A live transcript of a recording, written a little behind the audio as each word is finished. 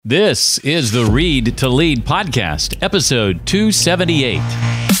This is the Read to Lead podcast, episode 278.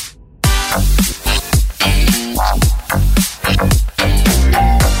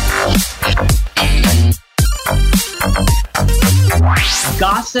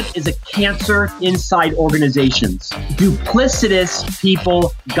 Gossip is a cancer inside organizations. Duplicitous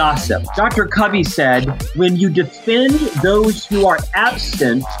people gossip. Dr. Covey said, when you defend those who are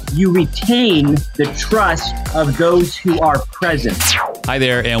absent, you retain the trust of those who are present. Hi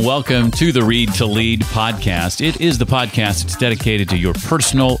there, and welcome to the Read to Lead podcast. It is the podcast that's dedicated to your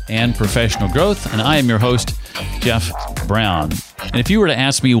personal and professional growth, and I am your host, Jeff Brown. And if you were to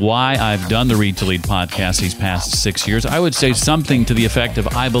ask me why I've done the Read to Lead podcast these past 6 years, I would say something to the effect of,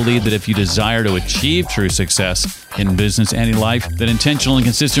 I believe that if you desire to achieve true success in business and in life, that intentional and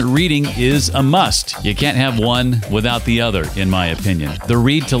consistent reading is a must. You can't have one without the other, in my opinion. The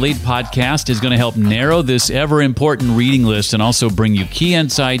Read to Lead podcast is going to help narrow this ever-important reading list and also bring you key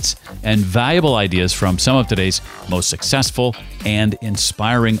insights and valuable ideas from some of today's most successful and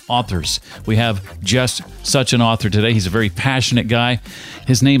inspiring authors. We have just such an author today. He's a very passionate guy.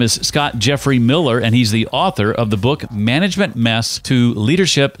 His name is Scott Jeffrey Miller, and he's the author of the book Management Mess to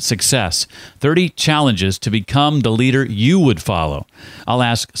Leadership Success, 30 Challenges to Become the Leader You Would Follow. I'll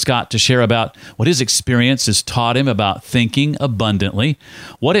ask Scott to share about what his experience has taught him about thinking abundantly,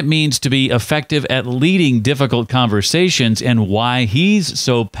 what it means to be effective at leading difficult conversations, and why he's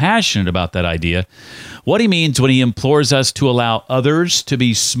so passionate about that idea, what he means when he implores us to allow others to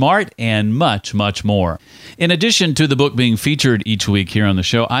be smart, and much, much more. In addition to the book being featured each week here on the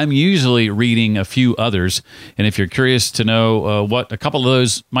show, I'm usually reading a few others. And if you're curious to know what a couple of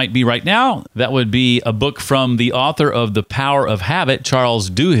those might be right now, that would be a book from the author of The Power of Habit, Charles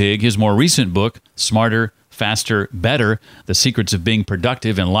Duhigg, his more recent book, Smarter, Faster, Better, The Secrets of Being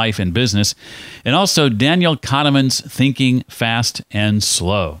Productive in Life and Business, and also Daniel Kahneman's Thinking Fast and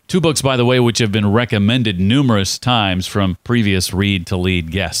Slow. Two books, by the way, which have been recommended numerous times from previous Read to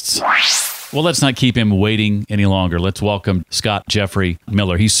Lead guests. Well, let's not keep him waiting any longer. Let's welcome Scott Jeffrey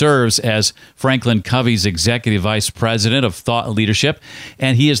Miller. He serves as FranklinCovey's Executive Vice President of Thought Leadership,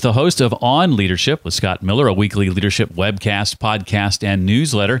 and he is the host of On Leadership with Scott Miller, a weekly leadership webcast, podcast, and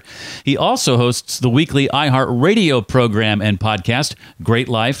newsletter. He also hosts the weekly iHeartRadio program and podcast, Great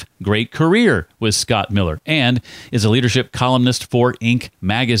Life, Great Career with Scott Miller, and is a leadership columnist for Inc.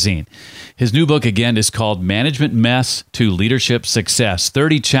 magazine. His new book, again, is called Management Mess to Leadership Success,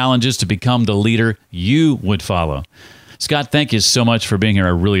 30 Challenges to Become the Leader You Would Follow. Scott, thank you so much for being here. I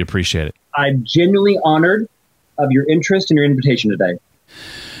really appreciate it. I'm genuinely honored of your interest and your invitation today.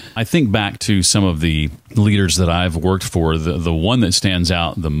 I think back to some of the leaders that I've worked for. The one that stands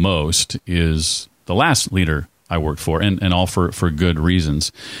out the most is the last leader I worked for, and all for good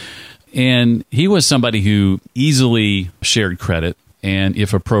reasons. And he was somebody who easily shared credit and,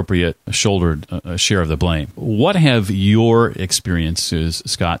 if appropriate, shouldered a share of the blame. What have your experiences,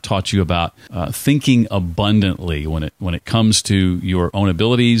 Scott, taught you about thinking abundantly when it comes to your own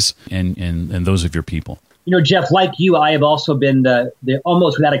abilities and those of your people? You know, Jeff, like you, I have also been the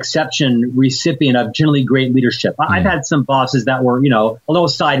almost without exception recipient of generally great leadership. I've had some bosses that were, a little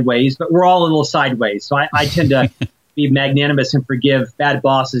sideways, but we're all a little sideways. So I tend to be magnanimous and forgive bad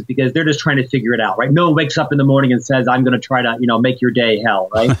bosses because they're just trying to figure it out, right? No one wakes up in the morning and says, I'm going to try to, make your day hell,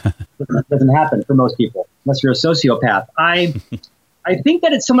 right? That doesn't happen for most people, unless you're a sociopath. I think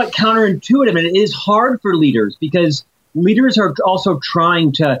that it's somewhat counterintuitive, and it is hard for leaders because leaders are also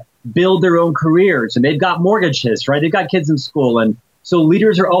trying to build their own careers, and they've got mortgages, right? They've got kids in school. And so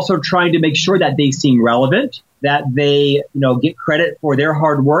leaders are also trying to make sure that they seem relevant, that they, get credit for their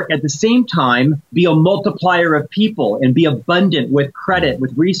hard work. At the same time, be a multiplier of people and be abundant with credit,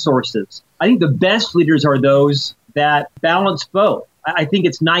 with resources. I think the best leaders are those that balance both. I think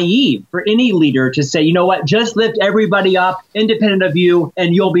it's naive for any leader to say, you know what, just lift everybody up independent of you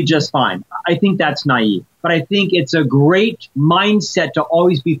and you'll be just fine. I think that's naive. But I think it's a great mindset to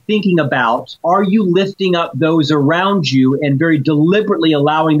always be thinking about, are you lifting up those around you and very deliberately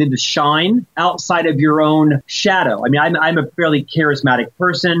allowing them to shine outside of your own shadow? I mean, I'm a fairly charismatic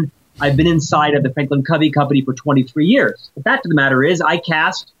person. I've been inside of the FranklinCovey company for 23 years. The fact of the matter is I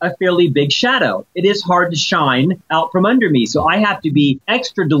cast a fairly big shadow. It is hard to shine out from under me. So I have to be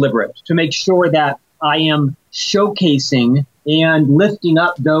extra deliberate to make sure that I am showcasing and lifting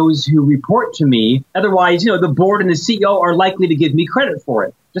up those who report to me. Otherwise, the board and the CEO are likely to give me credit for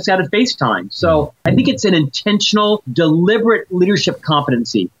it, just out of FaceTime. So I think it's an intentional, deliberate leadership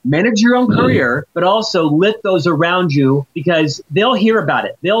competency. Manage your own career, but also lift those around you because they'll hear about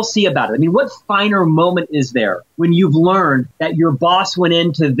it. They'll see about it. I mean, what finer moment is there when you've learned that your boss went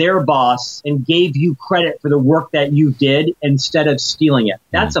into their boss and gave you credit for the work that you did instead of stealing it?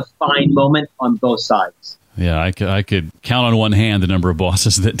 That's a fine moment on both sides. Yeah, I could count on one hand the number of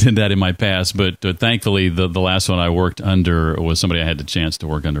bosses that did that in my past, but thankfully the last one I worked under was somebody I had the chance to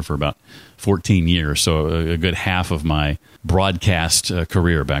work under for about 14 years, so a good half of my broadcast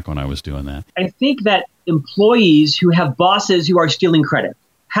career back when I was doing that. I think that employees who have bosses who are stealing credit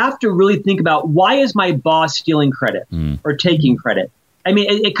have to really think about, why is my boss stealing credit or taking credit? I mean,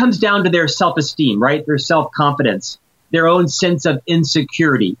 it comes down to their self-esteem, right? Their self-confidence, their own sense of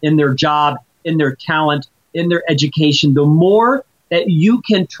insecurity in their job, in their talent, in their education. The more that you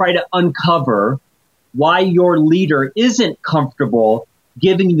can try to uncover why your leader isn't comfortable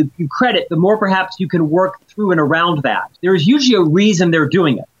giving you credit, the more perhaps you can work through and around that. There's usually a reason they're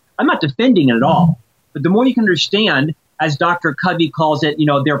doing it. I'm not defending it at all. But the more you can understand, as Dr. Covey calls it,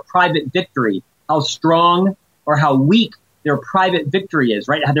 their private victory, how strong or how weak their private victory is,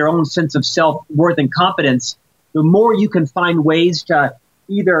 right? How their own sense of self-worth and confidence, the more you can find ways to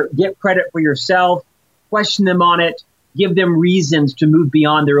either get credit for yourself, question them on it, give them reasons to move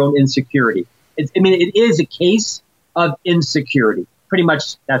beyond their own insecurity. It is a case of insecurity. Pretty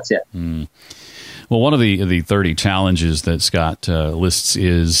much that's it. Well, one of the 30 challenges that Scott lists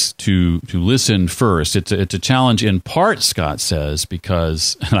is to listen first. It's a challenge in part, Scott says,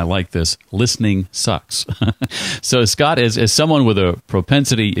 because, and I like this, listening sucks. So, Scott, as someone with a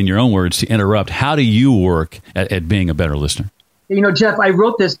propensity, in your own words, to interrupt, how do you work at being a better listener? Jeff, I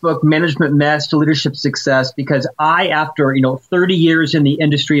wrote this book, Management Mess to Leadership Success, because after 30 years in the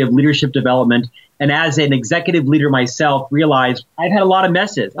industry of leadership development, and as an executive leader myself, realized I've had a lot of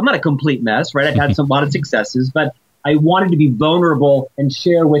messes. I'm not a complete mess, right? I've had a lot of successes, but I wanted to be vulnerable and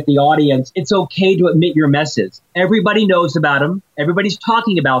share with the audience. It's okay to admit your messes. Everybody knows about them. Everybody's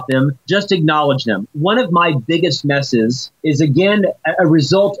talking about them. Just acknowledge them. One of my biggest messes is, again, a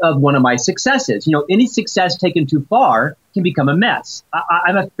result of one of my successes. Any success taken too far can become a mess.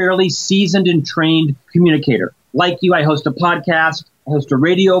 I'm a fairly seasoned and trained communicator. Like you, I host a podcast. I host a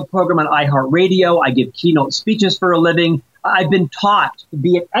radio program on iHeartRadio. I give keynote speeches for a living. I've been taught to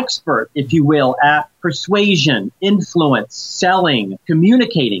be an expert, if you will, at persuasion, influence, selling,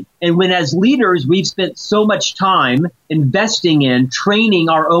 communicating. And when as leaders, we've spent so much time investing in training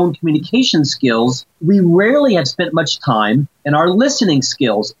our own communication skills, we rarely have spent much time in our listening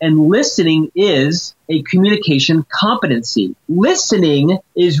skills. And listening is a communication competency. Listening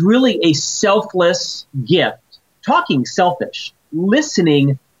is really a selfless gift. Talking selfish.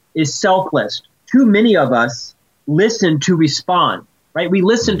 Listening is selfless. Too many of us listen to respond, right? We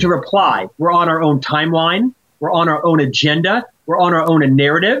listen to reply. We're on our own timeline. We're on our own agenda. We're on our own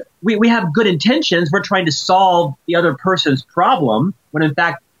narrative. We have good intentions. We're trying to solve the other person's problem when in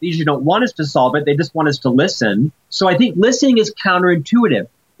fact, they usually don't want us to solve it. They just want us to listen. So I think listening is counterintuitive.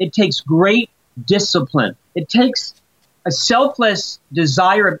 It takes great discipline. It takes a selfless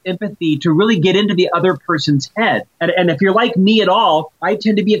desire of empathy to really get into the other person's head. And if you're like me at all, I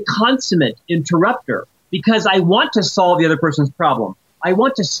tend to be a consummate interrupter, because I want to solve the other person's problem. I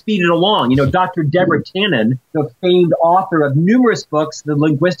want to speed it along. Dr. Deborah Tannen, the famed author of numerous books, the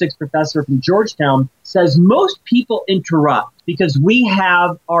linguistics professor from Georgetown, says most people interrupt because we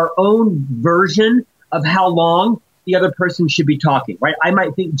have our own version of how long the other person should be talking, right? I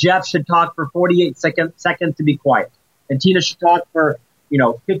might think Jeff should talk for 48 seconds to be quiet, and Tina should talk for,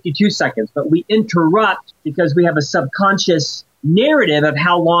 52 seconds. But we interrupt because we have a subconscious narrative of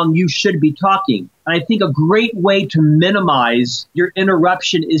how long you should be talking. And I think a great way to minimize your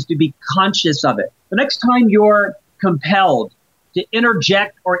interruption is to be conscious of it. The next time you're compelled to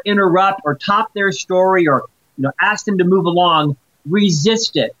interject or interrupt or top their story or ask them to move along,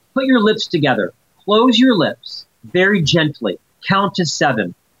 resist it. Put your lips together. Close your lips very gently. Count to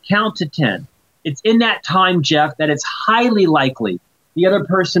 7. Count to 10. It's in that time, Jeff, that it's highly likely the other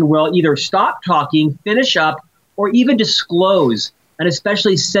person will either stop talking, finish up, or even disclose an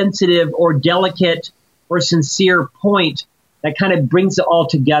especially sensitive or delicate or sincere point that kind of brings it all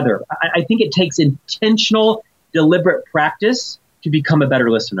together. I think it takes intentional, deliberate practice to become a better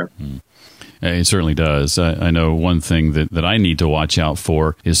listener. It certainly does. I know one thing that I need to watch out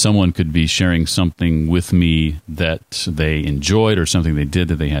for is someone could be sharing something with me that they enjoyed or something they did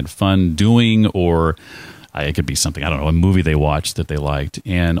that they had fun doing, or It could be something, I don't know, a movie they watched that they liked.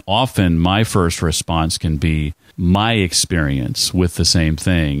 And often my first response can be my experience with the same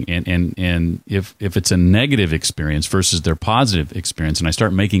thing. And if it's a negative experience versus their positive experience, and I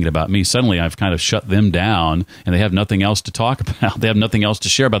start making it about me, suddenly I've kind of shut them down and they have nothing else to talk about. They have nothing else to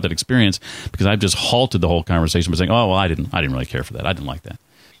share about that experience because I've just halted the whole conversation by saying, oh, well, I didn't really care for that. I didn't like that.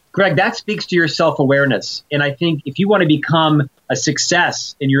 Greg, that speaks to your self-awareness. And I think if you want to become a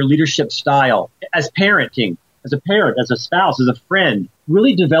success in your leadership style, as parenting, as a parent, as a spouse, as a friend,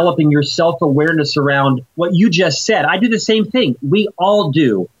 really developing your self-awareness around what you just said. I do the same thing. We all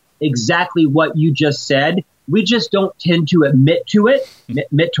do exactly what you just said. We just don't tend to admit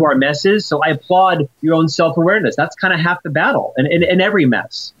to our messes. So I applaud your own self-awareness. That's kind of half the battle in every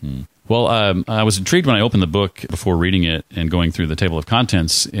mess. Well, I was intrigued when I opened the book before reading it and going through the table of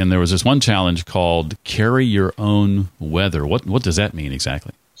contents, and there was this one challenge called Carry Your Own Weather. What does that mean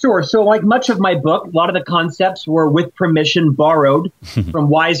exactly? Sure. So like much of my book, a lot of the concepts were with permission borrowed from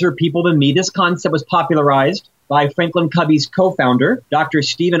wiser people than me. This concept was popularized by FranklinCovey's co-founder, Dr.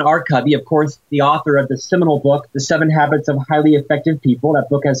 Stephen R. Covey, of course, the author of the seminal book, The 7 Habits of Highly Effective People. That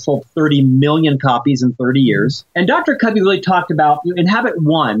book has sold 30 million copies in 30 years. And Dr. Covey really talked about, in habit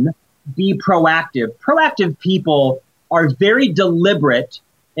 1, be proactive. Proactive people are very deliberate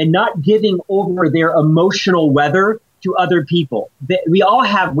in not giving over their emotional weather to other people. We all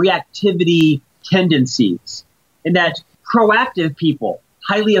have reactivity tendencies, and that proactive people,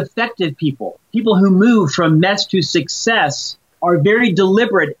 highly effective people, people who move from mess to success are very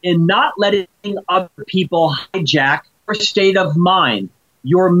deliberate in not letting other people hijack your state of mind,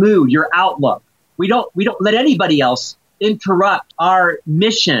 your mood, your outlook. We don't let anybody else interrupt our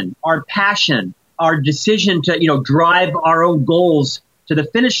mission, our passion, our decision to, drive our own goals to the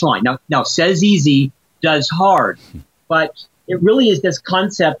finish line. Now says easy, does hard. But it really is this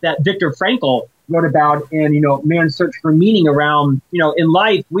concept that Viktor Frankl wrote about in, Man's Search for Meaning around, in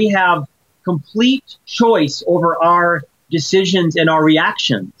life, we have complete choice over our decisions and our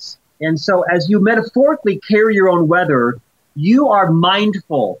reactions. And so as you metaphorically carry your own weather, you are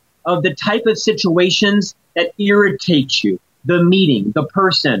mindful of the type of situations that irritate you, the meeting, the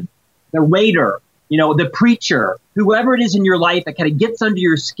person, the waiter, the preacher, whoever it is in your life that kind of gets under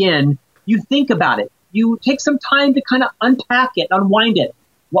your skin. You think about it. You take some time to kind of unpack it, unwind it.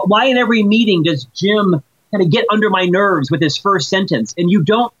 Why in every meeting does Jim kind of get under my nerves with his first sentence? And you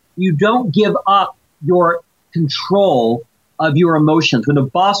don't give up your control of your emotions. When the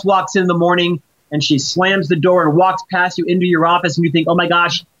boss walks in the morning and she slams the door and walks past you into your office and you think, oh my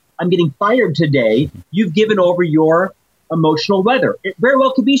gosh, I'm getting fired today, you've given over your emotional weather. It very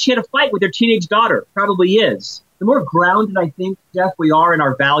well could be she had a fight with her teenage daughter. Probably is. The more grounded I think, Jeff, we are in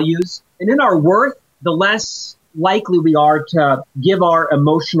our values and in our worth, the less likely we are to give our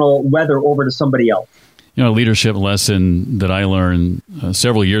emotional weather over to somebody else. A leadership lesson that I learned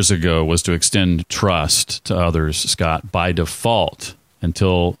several years ago was to extend trust to others, Scott, by default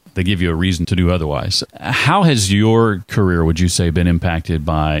until they give you a reason to do otherwise. How has your career, would you say, been impacted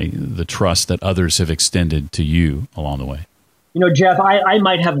by the trust that others have extended to you along the way? Jeff, I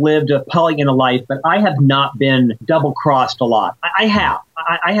might have lived a Pollyanna life, but I have not been double-crossed a lot. I have.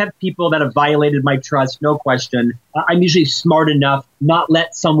 I have people that have violated my trust, no question. I'm usually smart enough not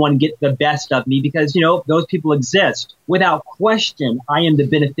let someone get the best of me because, those people exist. Without question, I am the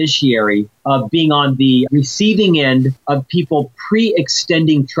beneficiary of being on the receiving end of people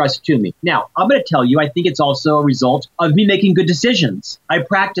pre-extending trust to me. Now, I'm going to tell you, I think it's also a result of me making good decisions. I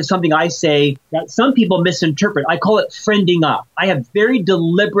practice something I say that some people misinterpret. I call it friending up. I have very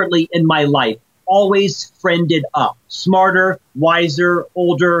deliberately in my life always friended up. Smarter, wiser,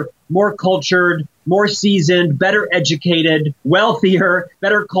 older, more cultured, more seasoned, better educated, wealthier,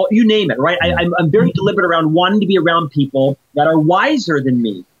 better, you name it, right? I'm very deliberate around wanting to be around people that are wiser than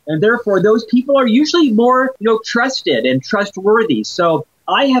me. And therefore, those people are usually more, trusted and trustworthy. So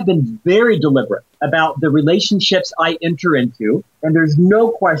I have been very deliberate about the relationships I enter into. And there's no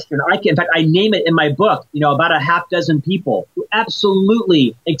question in fact, I name it in my book, about a half dozen people who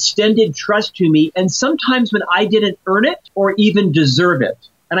absolutely extended trust to me. And sometimes when I didn't earn it or even deserve it.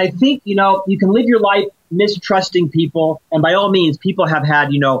 And I think, you can live your life mistrusting people. And by all means, people have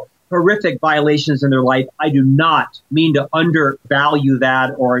had, horrific violations in their life. I do not mean to undervalue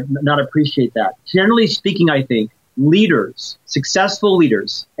that or not appreciate that. Generally speaking, I think leaders, successful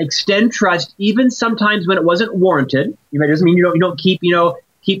leaders, extend trust even sometimes when it wasn't warranted. It doesn't mean you don't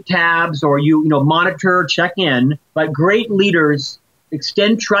keep tabs or you monitor, check in. But great leaders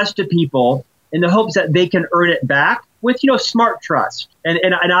extend trust to people in the hopes that they can earn it back with smart trust.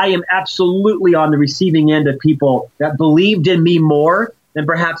 And I am absolutely on the receiving end of people that believed in me more than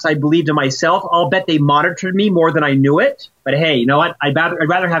perhaps I believed in myself. I'll bet they monitored me more than I knew it. But hey, you know what? I'd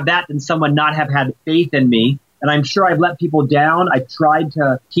rather have that than someone not have had faith in me. And I'm sure I've let people down. I've tried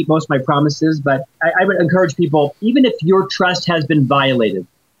to keep most of my promises, but I would encourage people, even if your trust has been violated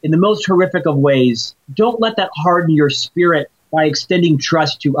in the most horrific of ways, don't let that harden your spirit by extending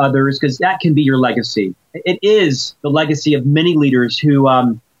trust to others, because that can be your legacy. It is the legacy of many leaders who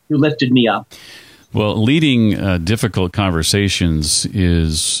lifted me up. Well, leading difficult conversations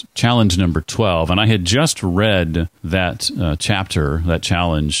is challenge number 12. And I had just read that chapter, that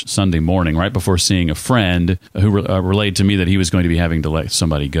challenge, Sunday morning, right before seeing a friend who relayed to me that he was going to be having to let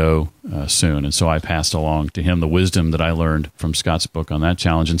somebody go soon. And so I passed along to him the wisdom that I learned from Scott's book on that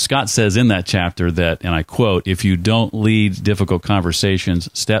challenge. And Scott says in that chapter that, and I quote, "If you don't lead difficult conversations,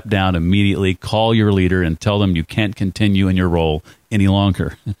 step down immediately, call your leader, and tell them you can't continue in your role any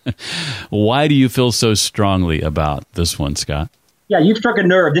longer." Why do you feel so strongly about this one, Scott? Yeah, you've struck a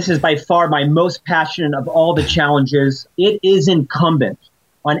nerve. This is by far my most passionate of all the challenges. It is incumbent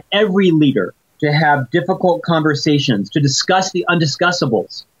on every leader to have difficult conversations, to discuss the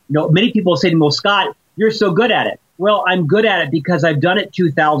undiscussables. You know, many people say to me, "Well, Scott, you're so good at it." Well, I'm good at it because I've done it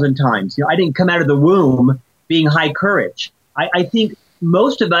 2,000 times. You know, I didn't come out of the womb being high courage. I think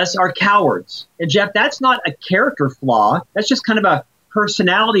most of us are cowards. And Jeff, that's not a character flaw. That's just kind of a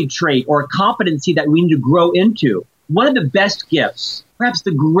personality trait or a competency that we need to grow into. One of the best gifts, perhaps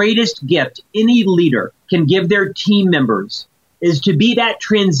the greatest gift any leader can give their team members, is to be that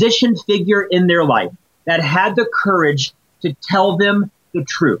transition figure in their life that had the courage to tell them the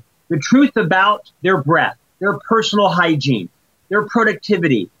truth about their breath, their personal hygiene, their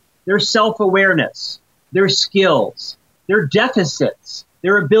productivity, their self-awareness, their skills, their deficits,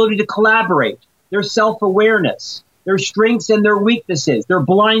 their ability to collaborate, their self-awareness, their strengths and their weaknesses, their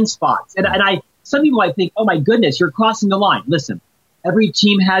blind spots. And some people might think, "Oh my goodness, you're crossing the line." Listen, every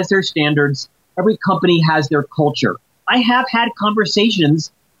team has their standards. Every company has their culture. I have had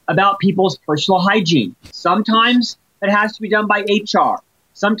conversations about people's personal hygiene. Sometimes it has to be done by HR.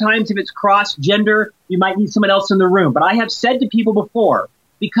 Sometimes if it's cross-gender, you might need someone else in the room. But I have said to people before,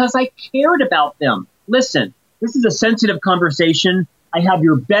 because I cared about them, listen, this is a sensitive conversation. I have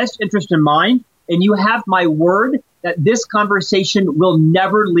your best interest in mind, and you have my word that this conversation will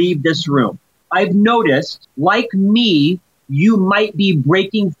never leave this room. I've noticed, like me, you might be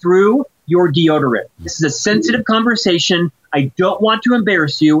breaking through your deodorant. This is a sensitive conversation. I don't want to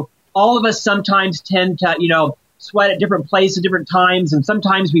embarrass you. All of us sometimes tend to, sweat at different places at different times, and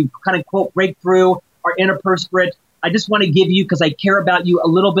sometimes we kind of, quote, break through our antiperspirant. I just want to give you, because I care about you, a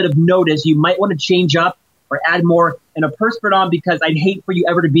little bit of notice. You might want to change up or add more antiperspirant on, because I'd hate for you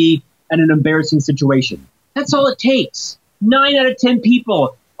ever to be in an embarrassing situation. That's all it takes. 9 out of 10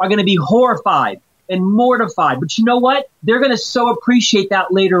 people are going to be horrified and mortified. But you know what? They're going to so appreciate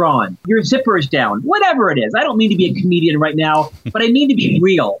that later on. Your zipper is down, whatever it is. I don't mean to be a comedian right now, but I mean to be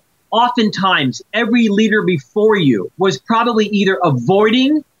real. Oftentimes, every leader before you was probably either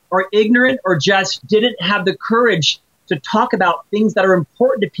avoiding or ignorant or just didn't have the courage to talk about things that are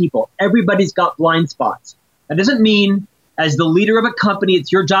important to people. Everybody's got blind spots. That doesn't mean as the leader of a company,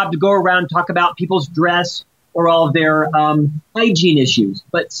 it's your job to go around and talk about people's dress or all of their hygiene issues.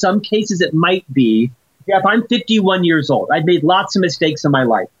 But some cases it might be. Jeff, I'm 51 years old. I've made lots of mistakes in my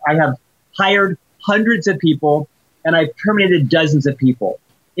life. I have hired hundreds of people, and I've terminated dozens of people.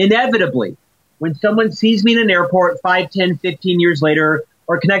 Inevitably, when someone sees me in an airport 5, 10, 15 years later,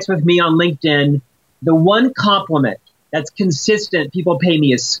 or connects with me on LinkedIn, the one compliment that's consistent people pay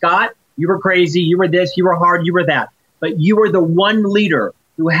me is, "Scott, you were crazy, you were this, you were hard, you were that. But you were the one leader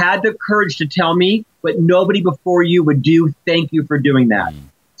who had the courage to tell me what nobody before you would do. Thank you for doing that."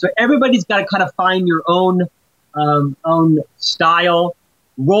 So everybody's got to kind of find your own style,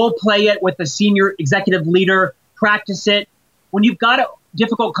 role play it with a senior executive leader, practice it. When you've got a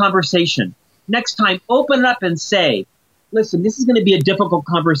difficult conversation, next time, open it up and say, "Listen, this is going to be a difficult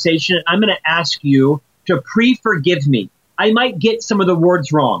conversation. I'm going to ask you to pre-forgive me. I might get some of the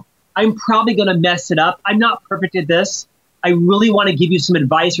words wrong. I'm probably going to mess it up. I'm not perfect at this. I really want to give you some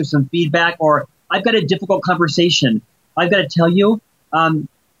advice or some feedback, or I've got a difficult conversation. I've got to tell you,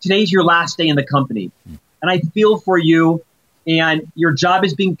 today's your last day in the company, and I feel for you, and your job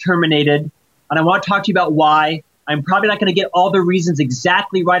is being terminated, and I want to talk to you about why. I'm probably not going to get all the reasons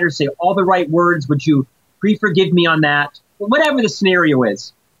exactly right or say all the right words. Would you pre-forgive me on that?" Whatever the scenario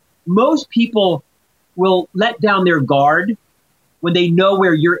is, most people will let down their guard when they know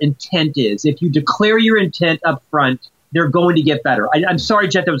where your intent is. If you declare your intent up front, they're going to get better. I'm sorry,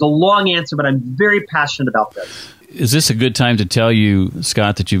 Jeff, that was a long answer, but I'm very passionate about this. Is this a good time to tell you,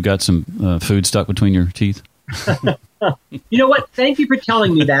 Scott, that you've got some food stuck between your teeth? You know what? Thank you for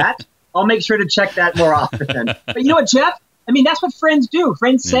telling me that. I'll make sure to check that more often. But you know what, Jeff? I mean, that's what friends do.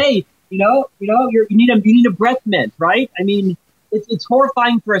 Friends say, you need a breath mint, right? I mean, it's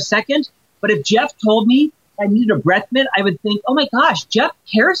horrifying for a second. But if Jeff told me I needed a breath mint, I would think, oh my gosh, Jeff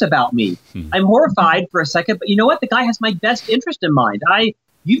cares about me. I'm horrified for a second, but you know what? The guy has my best interest in mind.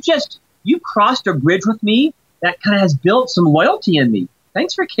 You've crossed a bridge with me that kind of has built some loyalty in me.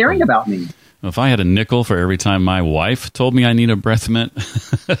 Thanks for caring about me. Well, if I had a nickel for every time my wife told me I need a breath mint,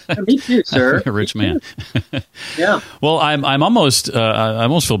 me too, sir. a rich man. Yeah. Well, I almost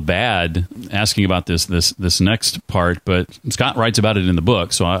feel bad asking about this next part, but Scott writes about it in the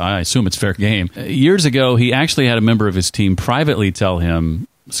book, so I assume it's fair game. Years ago, he actually had a member of his team privately tell him,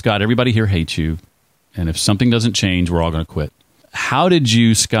 "Scott, everybody here hates you, and if something doesn't change, we're all going to quit." How did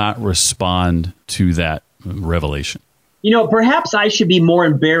you, Scott, respond to that revelation? You know, perhaps I should be more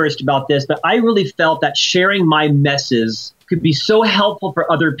embarrassed about this, but I really felt that sharing my messes could be so helpful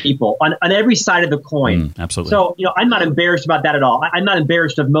for other people on every side of the coin. Absolutely. So, I'm not embarrassed about that at all. I'm not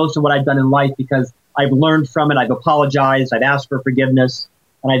embarrassed of most of what I've done in life because I've learned from it. I've apologized. I've asked for forgiveness,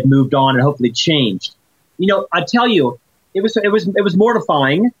 and I've moved on and hopefully changed. I tell you, it was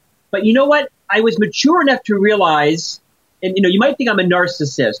mortifying, but you know what? I was mature enough to realize, and you might think I'm a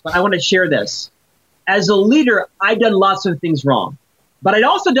narcissist, but I want to share this. As a leader, I'd done lots of things wrong, but I'd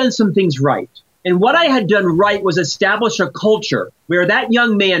also done some things right. And what I had done right was establish a culture where that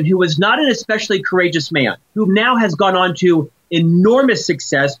young man, who was not an especially courageous man, who now has gone on to enormous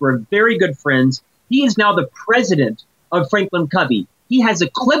success, we're very good friends. He is now the president of FranklinCovey. He has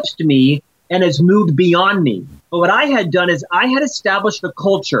eclipsed me and has moved beyond me. But what I had done is I had established a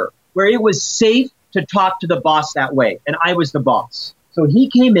culture where it was safe to talk to the boss that way, and I was the boss. So he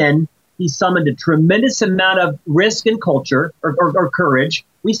came in. He summoned a tremendous amount of risk and culture or courage.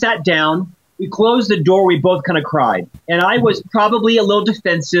 We sat down. We closed the door. We both kind of cried. And I was probably a little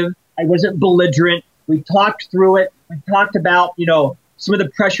defensive. I wasn't belligerent. We talked through it. We talked about, some of the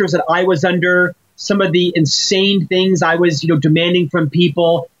pressures that I was under, some of the insane things I was, demanding from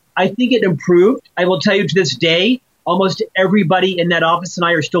people. I think it improved. I will tell you to this day, almost everybody in that office and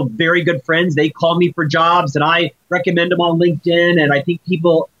I are still very good friends. They call me for jobs and I recommend them on LinkedIn. And I think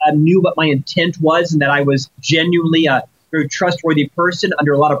people knew what my intent was and that I was genuinely a very trustworthy person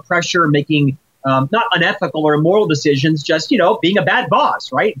under a lot of pressure, making not unethical or immoral decisions, just, being a bad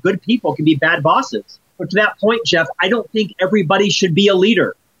boss, right? Good people can be bad bosses. But to that point, Jeff, I don't think everybody should be a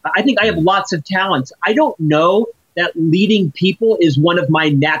leader. I think I have lots of talents. I don't know that leading people is one of my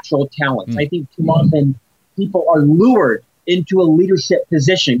natural talents. I think too often people are lured into a leadership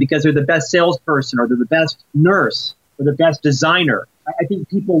position because they're the best salesperson or they're the best nurse or the best designer. I think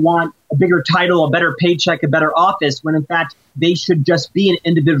people want a bigger title, a better paycheck, a better office, when in fact they should just be an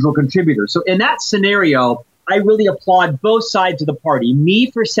individual contributor. So in that scenario, I really applaud both sides of the party,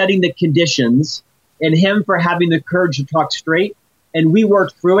 me for setting the conditions and him for having the courage to talk straight. And we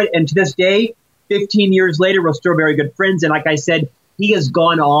worked through it. And to this day, 15 years later, we're still very good friends. And like I said, he has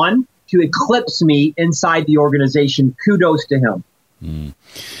gone on to eclipse me inside the organization. Kudos to him.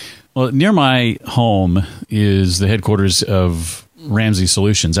 Well, near my home is the headquarters of Ramsey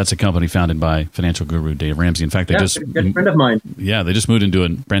Solutions. That's a company founded by financial guru Dave Ramsey. In fact, they just a good friend of mine. Yeah, they just moved into a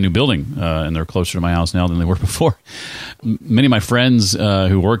brand new building, and they're closer to my house now than they were before. Many of my friends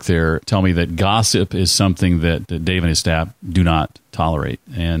who work there tell me that gossip is something that Dave and his staff do not tolerate.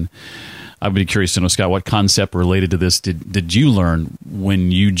 And I'd be curious to know, Scott, what concept related to this did you learn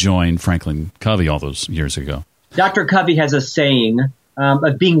when you joined FranklinCovey all those years ago? Dr. Covey has a saying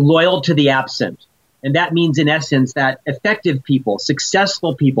of being loyal to the absent. And that means, in essence, that effective people,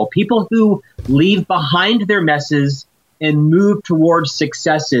 successful people, people who leave behind their messes and move towards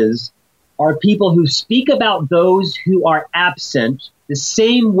successes are people who speak about those who are absent the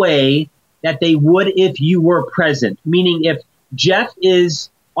same way that they would if you were present. Meaning if Jeff is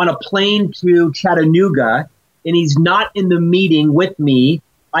on a plane to Chattanooga and he's not in the meeting with me,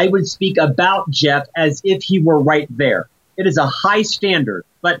 I would speak about Jeff as if he were right there. It is a high standard,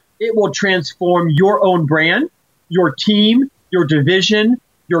 but it will transform your own brand, your team, your division,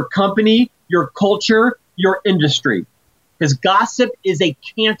 your company, your culture, your industry. Because gossip is a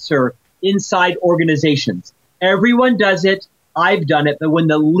cancer inside organizations. Everyone does it. I've done it. But when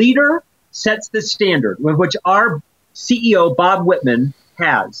the leader sets the standard, with which our CEO, Bob Whitman,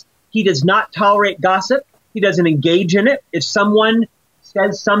 has, he does not tolerate gossip. He doesn't engage in it. If someone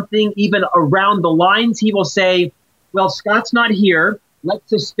says something even around the lines, he will say, well, Scott's not here. Let's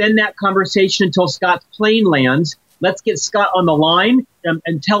suspend that conversation until Scott's plane lands. Let's get Scott on the line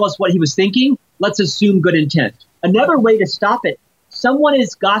and tell us what he was thinking. Let's assume good intent. Another way to stop it, someone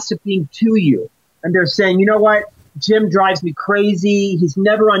is gossiping to you. and they're saying, you know what, Jim drives me crazy. He's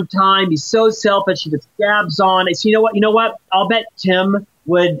never on time. He's so selfish. He puts scabs on. I say, you know what? I'll bet Tim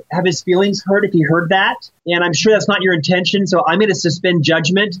would have his feelings hurt if he heard that. And I'm sure that's not your intention. So I'm going to suspend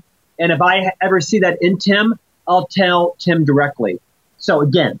judgment. And if I ever see that in Tim, I'll tell Tim directly. So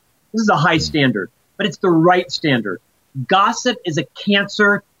again, this is a high standard, but it's the right standard. Gossip is a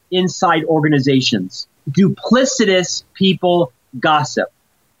cancer inside organizations. Duplicitous people gossip.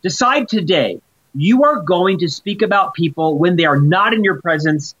 Decide today. You are going to speak about people when they are not in your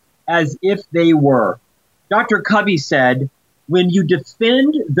presence as if they were. Dr. Covey said, when you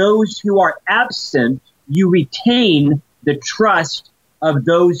defend those who are absent, you retain the trust of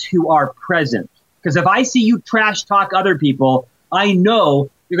those who are present. Because if I see you trash talk other people, I know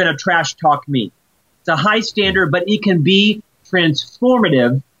you're going to trash talk me. It's a high standard, but it can be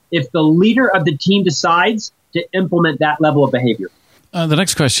transformative if the leader of the team decides to implement that level of behavior. The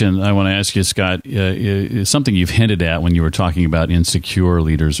next question I want to ask you, Scott, is something you've hinted at when you were talking about insecure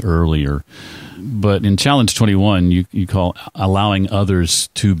leaders earlier. But in Challenge 21, you call allowing others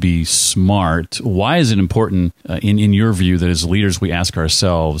to be smart. Why is it important, in your view, that as leaders we ask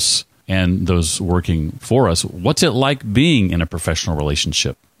ourselves and those working for us, what's it like being in a professional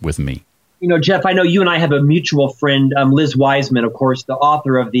relationship with me? You know, Jeff, I know you and I have a mutual friend, Liz Wiseman, of course, the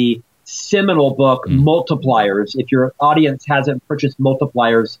author of the seminal book, Multipliers. If your audience hasn't purchased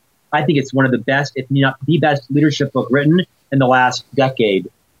Multipliers, I think it's one of the best, if not the best leadership book written in the last decade.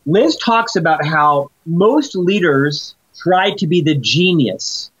 Liz talks about how most leaders try to be the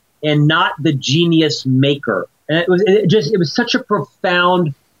genius and not the genius maker. And it was such a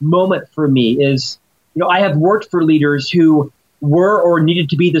profound moment for me is, you know, I have worked for leaders who were or needed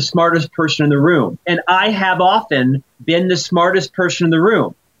to be the smartest person in the room. And I have often been the smartest person in the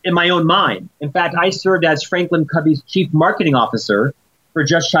room in my own mind. In fact, I served as FranklinCovey's chief marketing officer for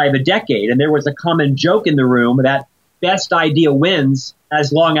just shy of a decade. And there was a common joke in the room that best idea wins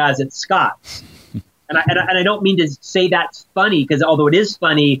as long as it's Scott's. And I don't mean to say that's funny, because although it is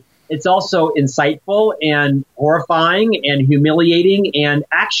funny, it's also insightful and horrifying and humiliating and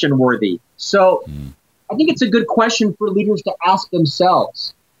action worthy. So I think it's a good question for leaders to ask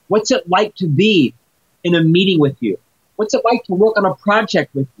themselves. What's it like to be in a meeting with you? What's it like to work on a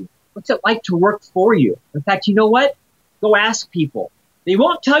project with you? What's it like to work for you? In fact, you know what? Go ask people. They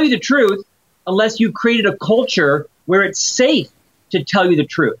won't tell you the truth unless you've created a culture where it's safe to tell you the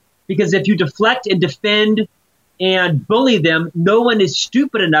truth. Because if you deflect and defend and bully them, no one is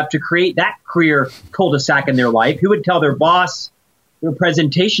stupid enough to create that career cul-de-sac in their life. Who would tell their boss their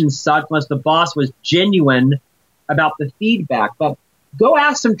presentation sucked unless the boss was genuine about the feedback? But go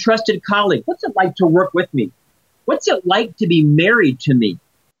ask some trusted colleague, what's it like to work with me? What's it like to be married to me?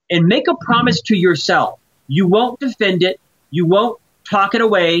 And make a promise to yourself. You won't defend it. You won't talk it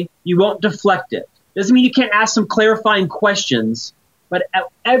away. You won't deflect it. Doesn't mean you can't ask some clarifying questions, but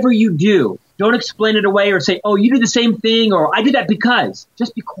whatever you do, don't explain it away or say, oh, you do the same thing, or I do that because.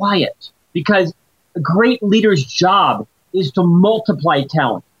 Just be quiet. Because a great leader's job is to multiply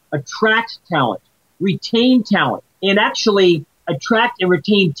talent, attract talent, retain talent, and actually attract and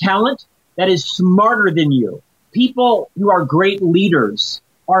retain talent that is smarter than you. People who are great leaders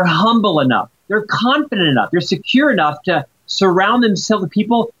are humble enough, they're confident enough, they're secure enough to surround themselves with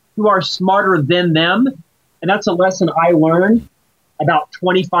people who are smarter than them. And that's a lesson I learned about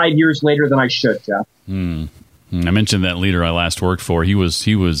 25 years later than I should, Jeff. I mentioned that leader I last worked for. He was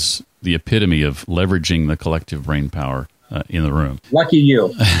the epitome of leveraging the collective brain power in the room. Lucky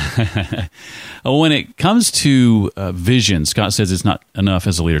you. When it comes to vision, Scott says it's not enough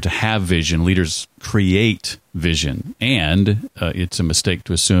as a leader to have vision. Leaders create vision, and it's a mistake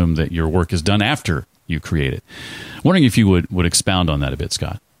to assume that your work is done after you create it. I'm wondering if you would expound on that a bit,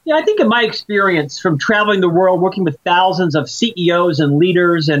 Scott. Yeah, I think in my experience from traveling the world, working with thousands of CEOs and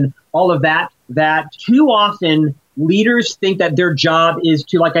leaders and all of that, that too often leaders think that their job is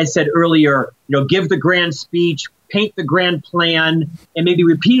to, like I said earlier, give the grand speech, paint the grand plan, and maybe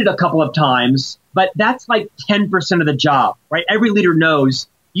repeat it a couple of times. But that's like 10% of the job, right? Every leader knows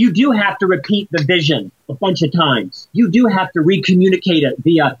you do have to repeat the vision a bunch of times. You do have to recommunicate it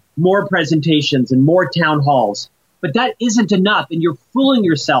via more presentations and more town halls. But that isn't enough, and you're fooling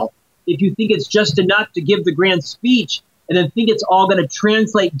yourself if you think it's just enough to give the grand speech and then think it's all going to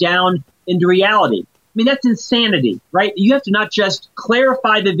translate down into reality. I mean, that's insanity, right? You have to not just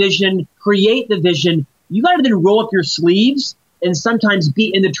clarify the vision, create the vision. You got to then roll up your sleeves and sometimes be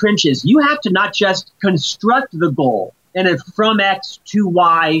in the trenches. You have to not just construct the goal in a from X to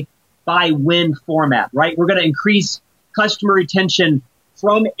Y by when format, right? We're going to increase customer retention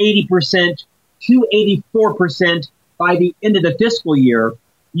from 80% to 84% by the end of the fiscal year.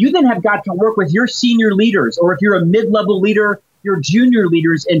 You then have got to work with your senior leaders, or if you're a mid-level leader, your junior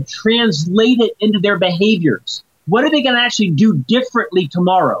leaders, and translate it into their behaviors. What are they going to actually do differently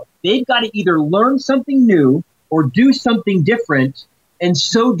tomorrow? They've got to either learn something new or do something different, and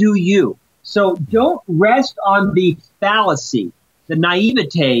so do you. So don't rest on the fallacy, the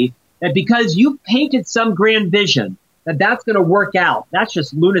naivete, that because you've painted some grand vision, that's going to work out. That's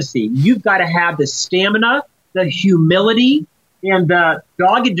just lunacy. You've got to have the stamina, the humility, and the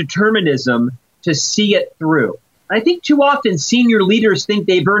dogged determinism to see it through. I think too often senior leaders think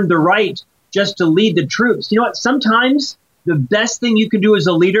they've earned the right just to lead the troops. You know what? Sometimes the best thing you can do as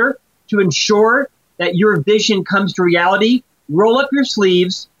a leader to ensure that your vision comes to reality, roll up your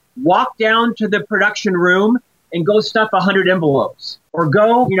sleeves, walk down to the production room, and go stuff 100 envelopes, or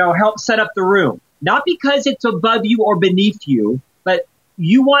go, help set up the room. Not because it's above you or beneath you, but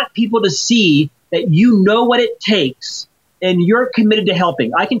you want people to see that you know what it takes and you're committed to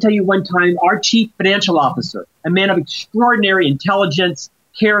helping. I can tell you one time, our chief financial officer, a man of extraordinary intelligence,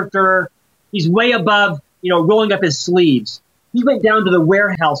 character, he's way above, rolling up his sleeves. He went down to the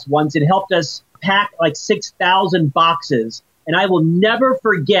warehouse once and helped us pack like 6,000 boxes. And I will never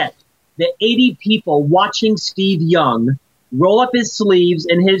forget the 80 people watching Steve Young roll up his sleeves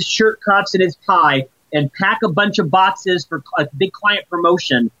and his shirt cuffs and his tie and pack a bunch of boxes for a big client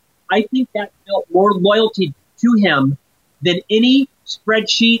promotion. I think that built more loyalty to him than any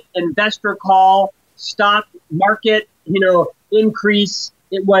spreadsheet, investor call, stock market, increase.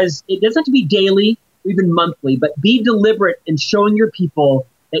 It doesn't have to be daily, even monthly, but be deliberate in showing your people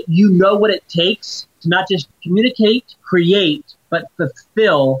that you know what it takes to not just communicate, create, but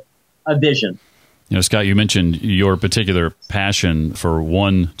fulfill a vision. Scott, you mentioned your particular passion for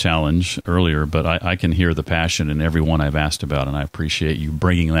one challenge earlier, but I can hear the passion in every one I've asked about, and I appreciate you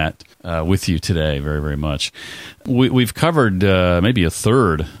bringing that with you today very, very much. We've covered maybe a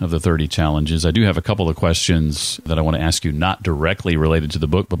third of the 30 challenges. I do have a couple of questions that I want to ask you, not directly related to the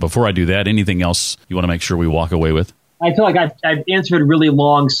book, but before I do that, anything else you want to make sure we walk away with? I feel like I've answered really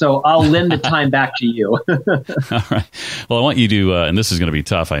long, so I'll lend the time back to you. All right. Well, I want you to, and this is going to be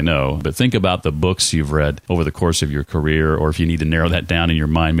tough, I know, but think about the books you've read over the course of your career, or if you need to narrow that down in your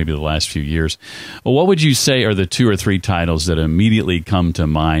mind, maybe the last few years. Well, what would you say are the 2 or 3 titles that immediately come to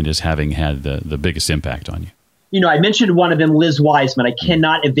mind as having had the biggest impact on you? I mentioned one of them, Liz Wiseman. I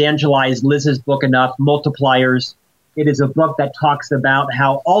cannot evangelize Liz's book enough, Multipliers. It is a book that talks about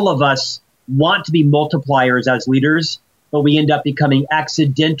how all of us want to be multipliers as leaders, but we end up becoming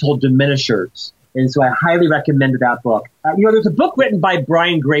accidental diminishers. And so I highly recommend that book. There's a book written by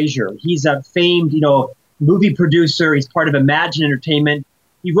Brian Grazer. He's a famed, movie producer. He's part of Imagine Entertainment.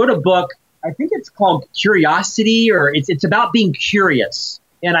 He wrote a book, I think it's called Curiosity, or it's about being curious.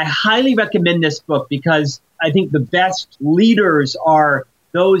 And I highly recommend this book because I think the best leaders are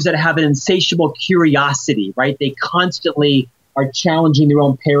those that have an insatiable curiosity, right? They constantly are challenging their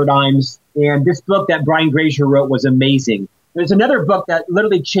own paradigms. And this book that Brian Grazer wrote was amazing. There's another book that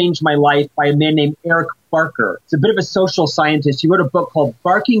literally changed my life by a man named Eric Barker. It's a bit of a social scientist. He wrote a book called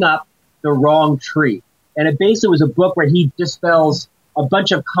Barking Up the Wrong Tree. And it basically was a book where he dispels a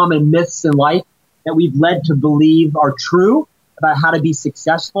bunch of common myths in life that we've led to believe are true about how to be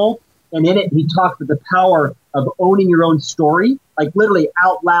successful. And in it, he talked with the power of owning your own story, like literally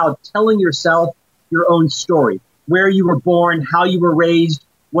out loud, telling yourself your own story, where you were born, how you were raised,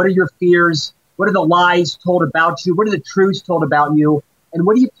 what are your fears, what are the lies told about you, what are the truths told about you, and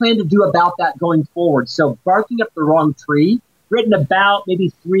what do you plan to do about that going forward? So Barking Up the Wrong Tree, written about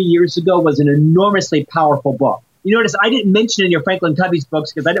maybe 3 years ago, was an enormously powerful book. You notice I didn't mention any of FranklinCovey's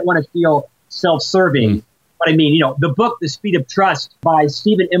books because I didn't want to feel self-serving. But I mean, the book, The Speed of Trust by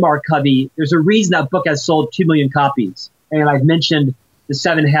Stephen M. R. Covey, there's a reason that book has sold 2 million copies. And I've mentioned The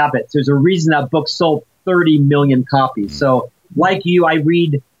 7 Habits. There's a reason that book sold 30 million copies. So like you, I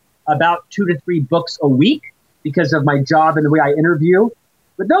read about 2 to 3 books a week because of my job and the way I interview.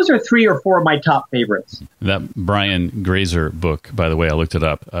 But those are 3 or 4 of my top favorites. That Brian Grazer book, by the way, I looked it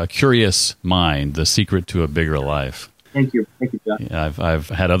up. Curious Mind, The Secret to a Bigger Life. Thank you. Thank you, Jeff. Yeah, I've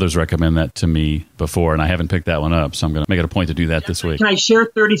had others recommend that to me before, and I haven't picked that one up, so I'm going to make it a point to do that this week. Can I share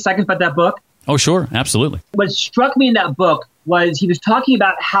 30 seconds about that book? Oh, sure. Absolutely. What struck me in that book was he was talking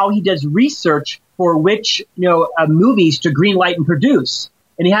about how he does research for which movies to greenlight and produce.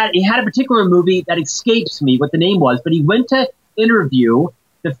 And he had a particular movie that escapes me what the name was, but he went to interview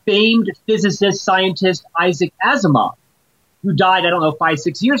the famed physicist, scientist Isaac Asimov, who died,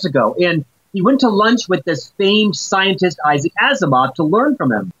 5-6 years ago. And he went to lunch with this famed scientist, Isaac Asimov, to learn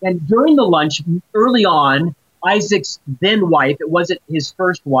from him. And during the lunch, early on, Isaac's then wife, it wasn't his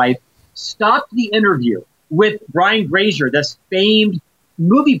first wife, stopped the interview with Brian Grazer, this famed,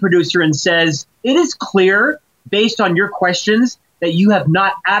 movie producer and says, it is clear based on your questions that you have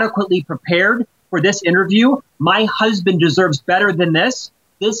not adequately prepared for this interview. My husband deserves better than this.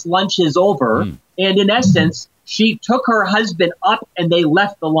 This lunch is over. And in essence, she took her husband up and they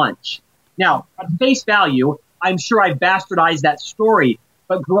left the lunch. Now, at face value, I'm sure I bastardized that story.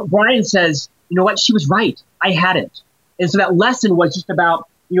 But Brian says, you know what? She was right. I had it. And so that lesson was just about,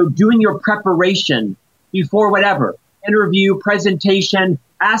 doing your preparation before whatever, interview, presentation,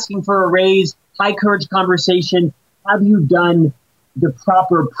 asking for a raise, high courage conversation. Have you done the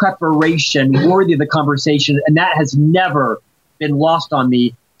proper preparation worthy of the conversation? And that has never been lost on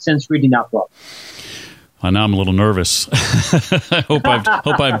me since reading that book. Now I'm a little nervous. I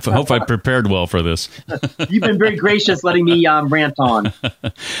hope I've prepared well for this. You've been very gracious letting me rant on.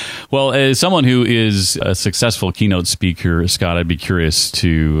 Well, as someone who is a successful keynote speaker, Scott, I'd be curious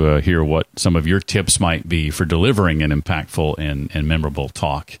to hear what some of your tips might be for delivering an impactful and memorable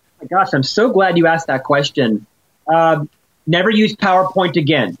talk. Oh my gosh, I'm so glad you asked that question. Never use PowerPoint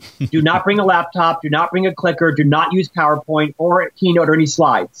again. Do not bring a laptop. Do not bring a clicker. Do not use PowerPoint or a keynote or any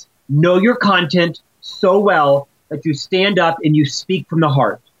slides. Know your content so well that you stand up and you speak from the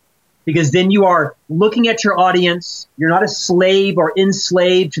heart, because then you are looking at your audience. You're not a slave or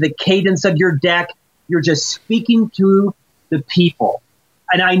enslaved to the cadence of your deck. You're just speaking to the people.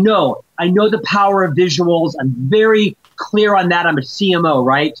 And I know the power of visuals. I'm very clear on that. I'm a CMO,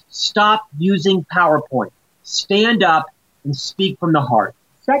 right? Stop using PowerPoint. Stand up and speak from the heart.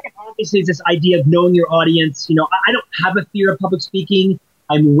 Second, obviously, is this idea of knowing your audience. I don't have a fear of public speaking.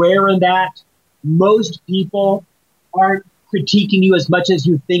 I'm rare in that. Most people aren't critiquing you as much as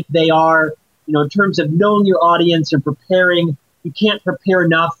you think they are. In terms of knowing your audience and preparing, you can't prepare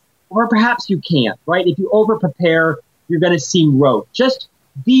enough, or perhaps you can't, right? If you over-prepare, you're going to seem rote. Just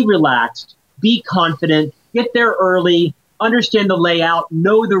be relaxed, be confident, get there early, understand the layout,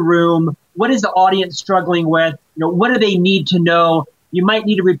 know the room. What is the audience struggling with? What do they need to know? You might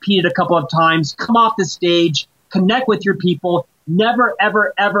need to repeat it a couple of times. Come off the stage, connect with your people. Never,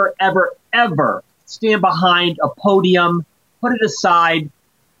 ever, ever, ever, ever stand behind a podium, put it aside,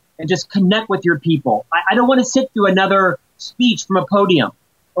 and just connect with your people. I don't want to sit through another speech from a podium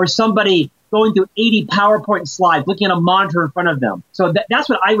or somebody going through 80 PowerPoint slides, looking at a monitor in front of them. So that's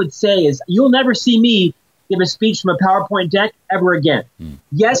what I would say is you'll never see me give a speech from a PowerPoint deck ever again.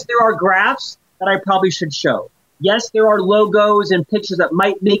 Yes, there are graphs that I probably should show. Yes, there are logos and pictures that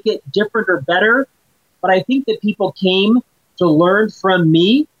might make it different or better, but I think that people came to learn from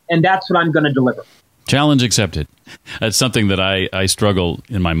me, and that's what I'm going to deliver. Challenge accepted. That's something that I struggle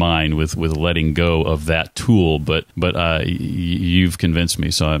in my mind with letting go of that tool, but you've convinced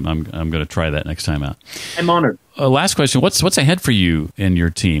me, so I'm going to try that next time out. I'm honored. Last question: What's ahead for you and your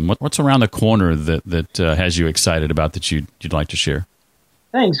team? What's around the corner that has you excited about that you'd like to share?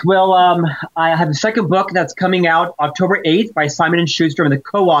 Thanks. Well, I have a second book that's coming out October 8th by Simon & Schuster. I'm the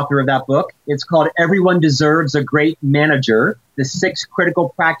co-author of that book. It's called Everyone Deserves a Great Manager, the 6 Critical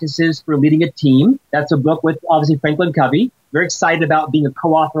Practices for Leading a Team. That's a book with, obviously, FranklinCovey. Very excited about being a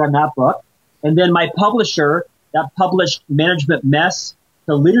co-author on that book. And then my publisher that published Management Mess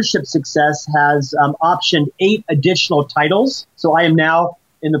to Leadership Success has optioned 8 additional titles. So I am now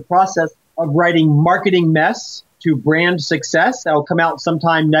in the process of writing Marketing Mess to Brand Success. That will come out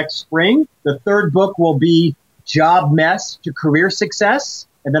sometime next spring. The third book will be Job Mess to Career Success.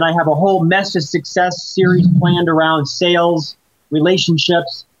 And then I have a whole Mess to Success series planned around sales,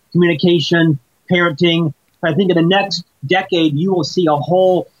 relationships, communication, parenting. I think in the next decade, you will see a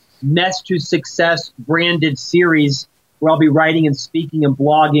whole Mess to Success branded series where I'll be writing and speaking and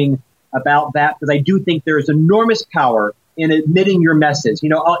blogging about that, because I do think there is enormous power in admitting your messes.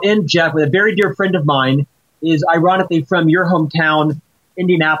 I'll end, Jeff, with a very dear friend of mine, is ironically from your hometown,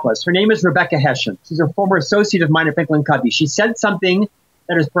 Indianapolis. Her name is Rebecca Hession. She's a former associate of mine at FranklinCovey. She said something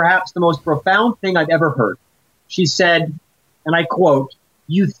that is perhaps the most profound thing I've ever heard. She said, and I quote,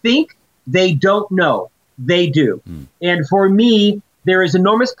 "You think they don't know, they do." And for me, there is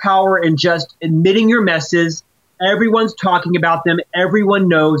enormous power in just admitting your messes. Everyone's talking about them. Everyone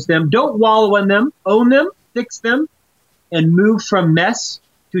knows them. Don't wallow in them. Own them, fix them, and move from mess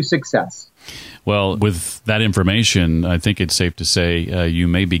to success. Well, with that information, I think it's safe to say you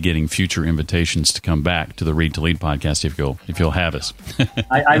may be getting future invitations to come back to the Read to Lead podcast if you'll have us.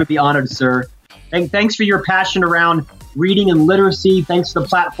 I would be honored, sir. And thanks for your passion around reading and literacy. Thanks for the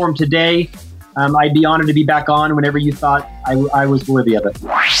platform today. I'd be honored to be back on whenever you thought I was worthy of it.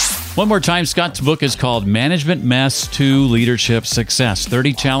 One more time, Scott's book is called Management Mess to Leadership Success,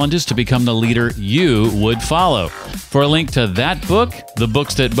 30 Challenges to Become the Leader You Would Follow. For a link to that book, the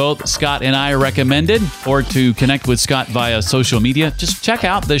books that both Scott and I recommended, or to connect with Scott via social media, just check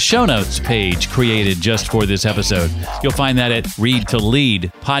out the show notes page created just for this episode. You'll find that at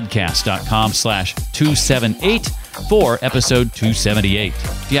readtoleadpodcast.com/278 for episode 278.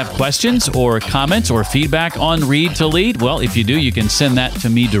 If you have questions or comments or feedback on Read to Lead, well, if you do, you can send that to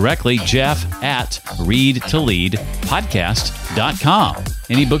me directly, jeff@readtoleadpodcast.com.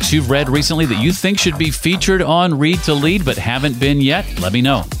 Any books you've read recently that you think should be featured on Read to Lead but haven't been yet, let me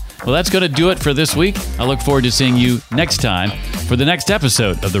know. Well, that's going to do it for this week. I look forward to seeing you next time for the next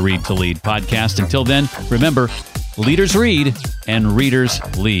episode of the Read to Lead podcast. Until then, remember, leaders read and readers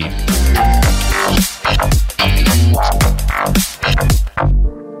lead.